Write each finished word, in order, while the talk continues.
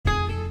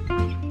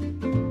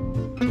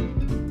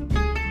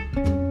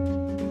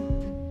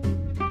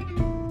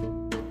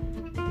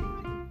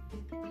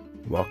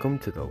Welcome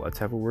to the Let's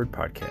Have a Word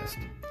podcast.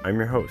 I'm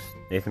your host,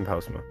 Nathan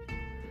Pausma.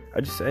 I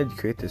decided to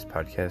create this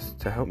podcast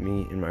to help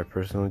me in my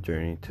personal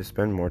journey to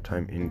spend more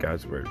time in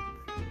God's Word.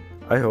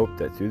 I hope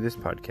that through this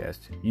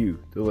podcast, you,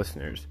 the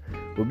listeners,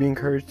 will be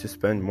encouraged to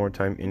spend more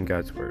time in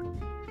God's Word.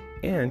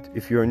 And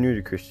if you are new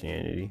to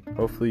Christianity,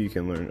 hopefully you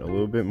can learn a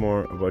little bit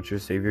more about your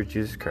Savior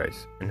Jesus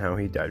Christ and how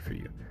He died for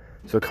you.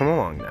 So come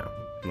along now,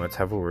 and let's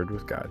have a word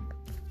with God.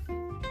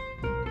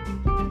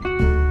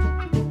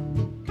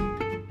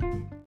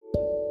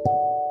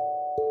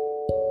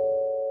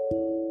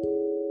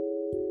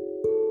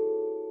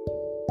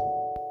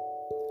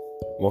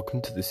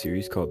 Welcome to the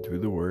series called Through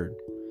the Word.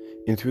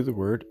 In Through the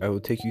Word, I will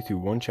take you through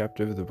one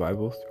chapter of the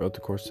Bible throughout the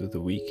course of the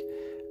week,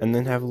 and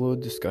then have a little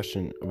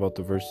discussion about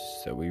the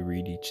verses that we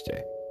read each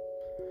day.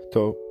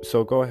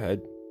 So go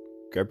ahead,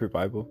 grab your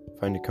Bible,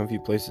 find a comfy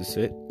place to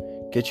sit,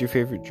 get your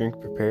favorite drink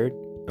prepared,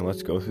 and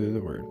let's go through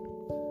the Word.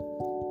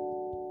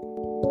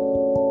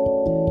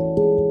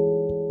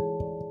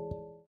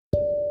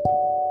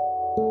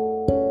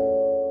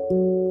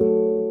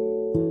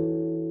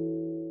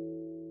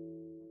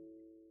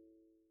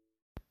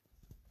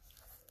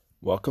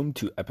 Welcome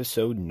to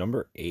episode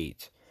number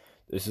 8.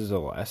 This is the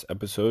last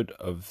episode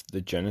of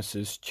the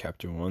Genesis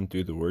chapter 1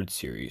 Through the Word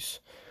series.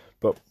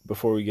 But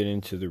before we get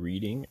into the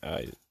reading,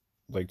 I'd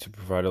like to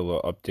provide a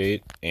little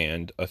update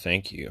and a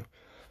thank you.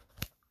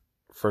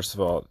 First of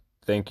all,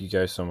 thank you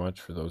guys so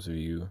much for those of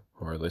you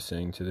who are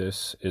listening to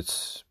this.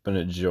 It's been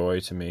a joy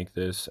to make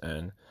this,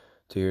 and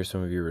to hear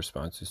some of your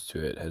responses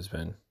to it has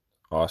been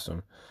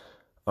awesome.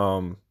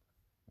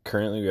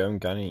 Currently we haven't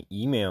got any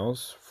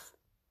emails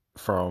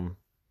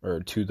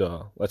to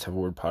the Let's Have a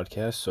Word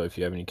podcast, so if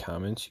you have any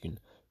comments, you can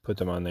put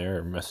them on there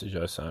or message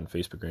us on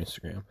Facebook or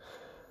Instagram.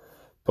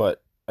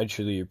 But I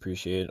truly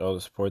appreciate all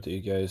the support that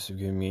you guys have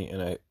given me, and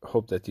I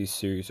hope that these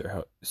series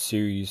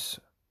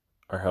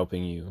are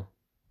helping you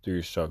through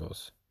your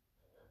struggles.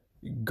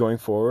 Going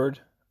forward,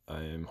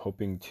 I am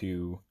hoping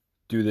to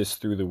do this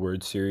Through the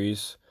Word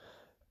series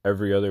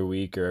every other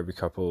week or every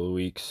couple of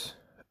weeks,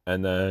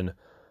 and then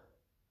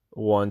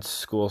once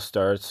school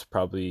starts,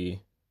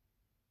 probably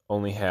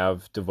only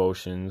have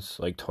devotions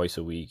like twice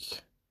a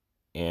week.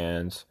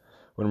 And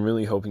what I'm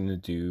really hoping to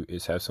do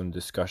is have some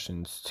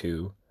discussions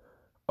too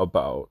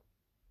about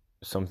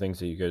some things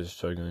that you guys are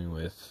struggling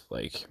with,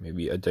 like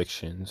maybe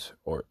addictions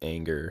or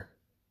anger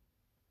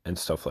and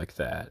stuff like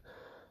that.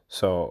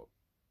 So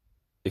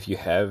if you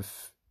have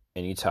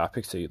any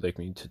topics that you'd like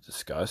me to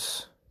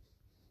discuss,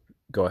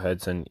 go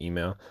ahead, send an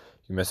email.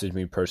 You can message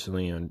me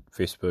personally on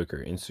Facebook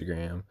or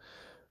Instagram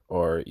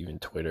or even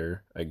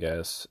Twitter, I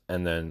guess.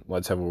 And then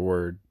Let's Have a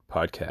Word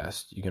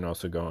podcast. You can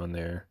also go on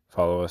there,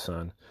 follow us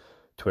on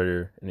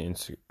Twitter and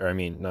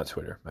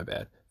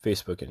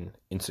Facebook and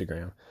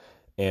Instagram.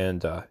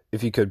 And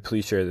if you could,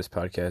 please share this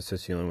podcast.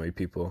 That's the only way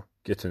people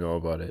get to know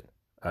about it.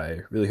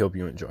 I really hope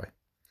you enjoy.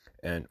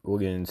 And we'll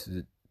get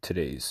into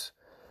today's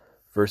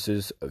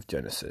verses of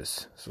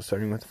Genesis. So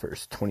starting with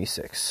verse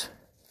 26.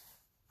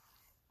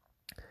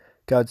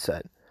 God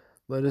said,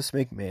 "Let us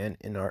make man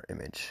in our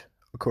image,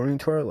 according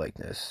to our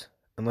likeness,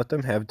 and let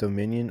them have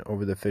dominion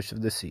over the fish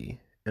of the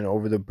sea, and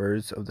over the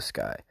birds of the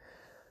sky,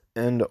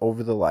 and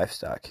over the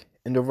livestock,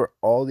 and over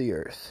all the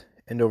earth,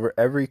 and over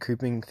every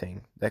creeping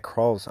thing that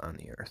crawls on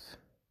the earth."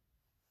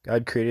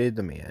 God created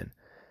the man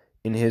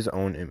in his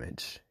own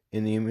image.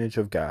 In the image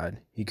of God,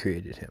 he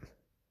created him.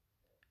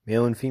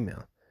 Male and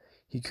female,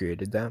 he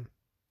created them.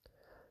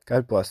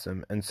 God blessed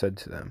them and said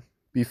to them,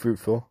 "Be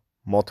fruitful,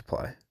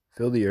 multiply,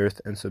 fill the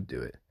earth and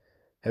subdue it.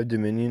 Have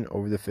dominion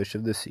over the fish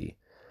of the sea,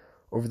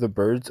 over the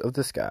birds of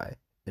the sky,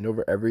 and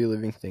over every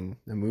living thing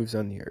that moves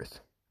on the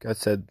earth." God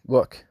said,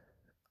 "Look,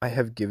 I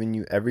have given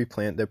you every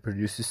plant that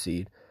produces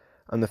seed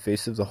on the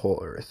face of the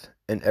whole earth,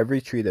 and every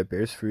tree that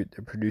bears fruit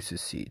that produces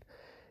seed.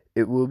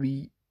 It will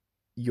be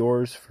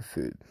yours for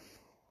food.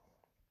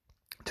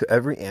 To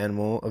every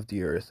animal of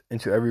the earth, and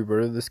to every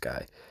bird of the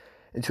sky,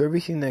 and to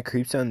everything that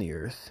creeps on the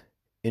earth,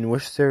 in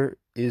which there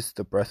is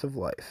the breath of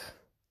life,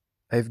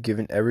 I have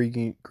given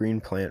every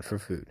green plant for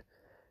food."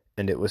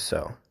 And it was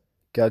so.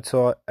 God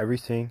saw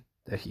everything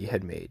that he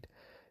had made,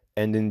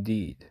 and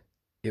indeed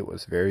it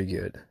was very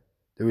good.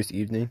 There was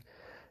evening,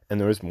 and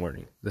there was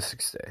morning, the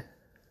sixth day.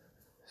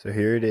 So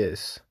here it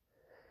is,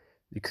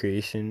 the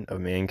creation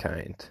of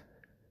mankind.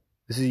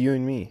 This is you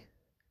and me.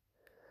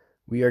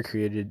 We are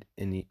created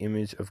in the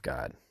image of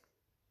God.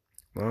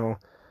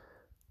 Well,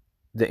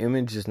 the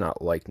image is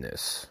not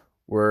likeness.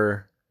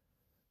 We're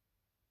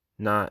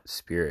not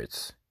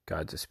spirits.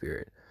 God's a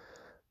spirit.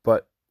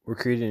 But we're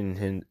created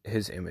in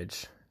his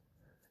image.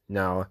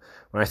 Now,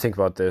 when I think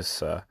about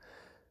this,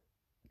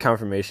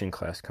 confirmation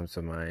class comes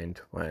to mind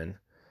when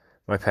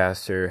my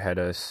pastor had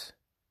us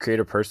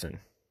create a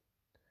person.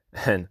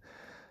 And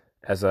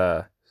as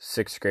a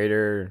 6th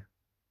grader,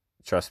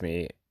 trust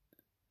me,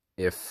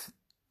 if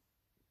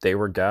they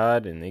were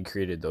God and they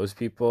created those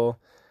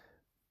people,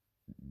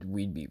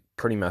 we'd be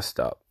pretty messed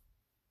up.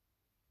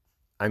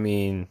 I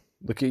mean,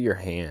 look at your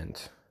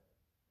hand.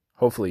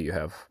 Hopefully you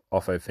have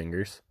all 5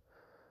 fingers.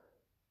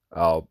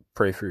 I'll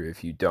pray for you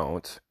if you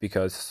don't,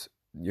 because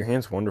your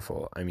hand's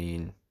wonderful. I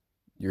mean,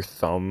 your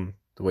thumb,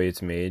 the way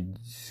it's made,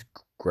 you just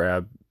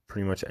grab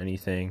pretty much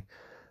anything.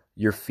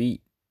 Your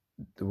feet,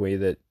 the way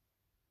that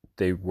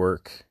they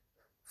work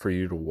for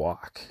you to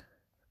walk.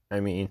 I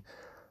mean,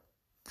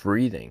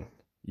 breathing,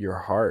 your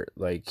heart,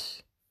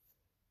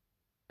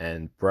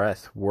 and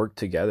breath work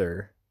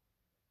together,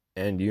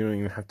 and you don't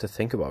even have to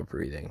think about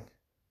breathing.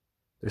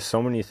 There's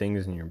so many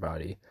things in your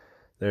body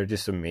that are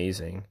just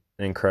amazing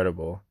and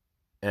incredible,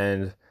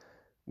 and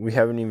we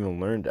haven't even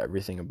learned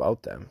everything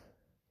about them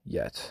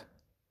yet.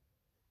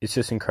 It's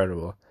just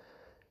incredible.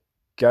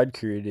 God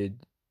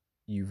created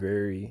you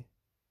very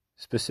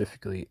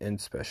specifically and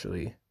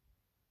specially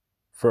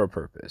for a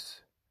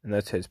purpose, and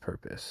that's His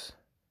purpose.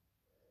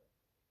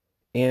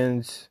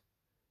 And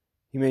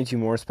He made you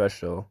more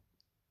special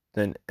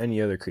than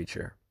any other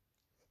creature.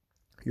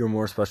 You're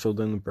more special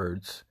than the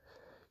birds.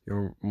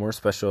 You're more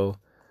special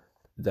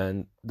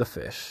than the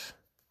fish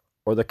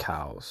or the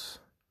cows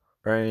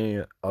or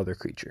any other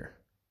creature.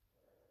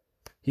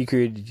 He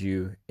created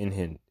you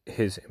in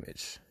His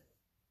image.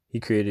 He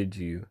created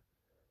you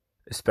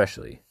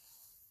especially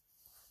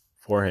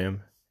for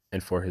Him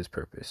and for His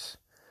purpose.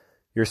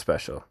 You're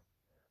special.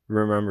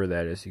 Remember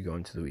that as you go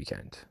into the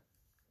weekend.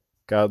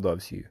 God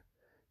loves you.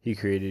 He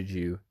created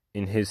you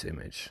in His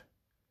image.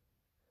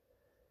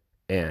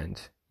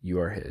 And you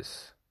are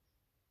His.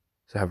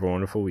 So have a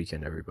wonderful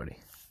weekend, everybody.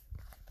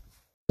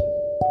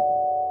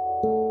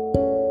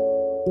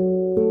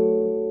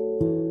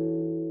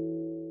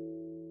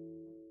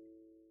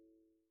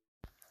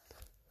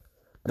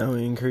 Now I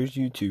encourage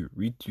you to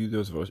read through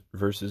those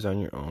verses on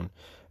your own,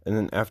 and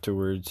then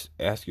afterwards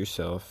ask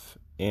yourself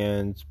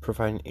and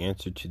provide an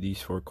answer to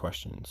these 4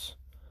 questions.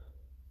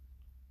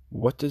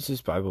 What does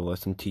this Bible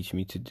lesson teach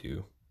me to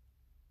do?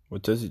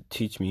 What does it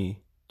teach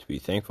me to be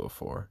thankful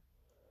for?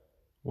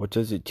 What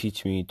does it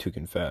teach me to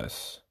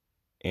confess?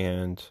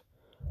 And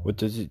what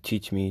does it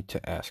teach me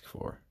to ask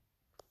for?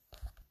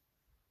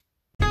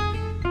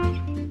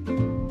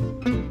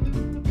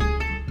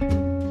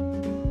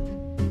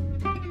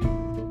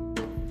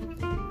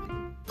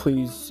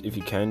 Please, if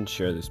you can,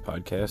 share this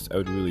podcast. I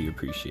would really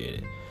appreciate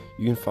it.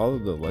 You can follow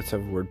the Let's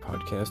Have a Word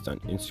podcast on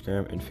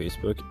Instagram and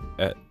Facebook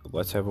at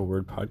Let's Have a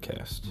Word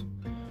Podcast.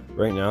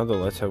 Right now, the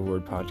Let's Have a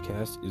Word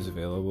podcast is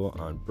available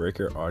on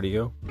Breaker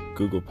Audio,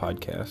 Google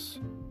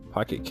Podcasts,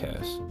 Pocket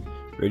Casts,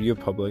 Radio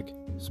Public,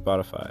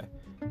 Spotify,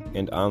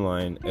 and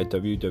online at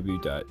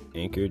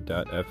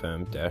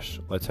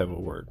www.anchor.fm/Let's Have a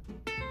Word.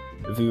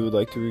 If you would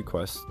like to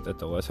request that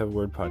the Let's Have a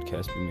Word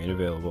podcast be made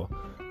available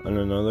on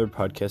another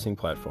podcasting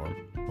platform,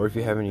 or if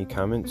you have any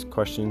comments,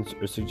 questions,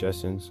 or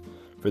suggestions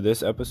for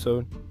this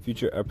episode,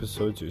 future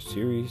episodes or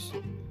series,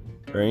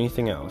 or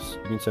anything else,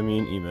 you can send me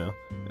an email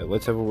at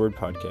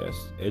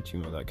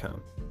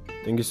letshaveawordpodcast@gmail.com.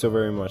 Thank you so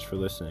very much for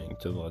listening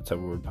to the Let's Have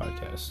a Word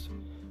podcast.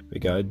 May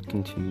God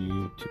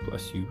continue to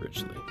bless you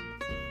richly.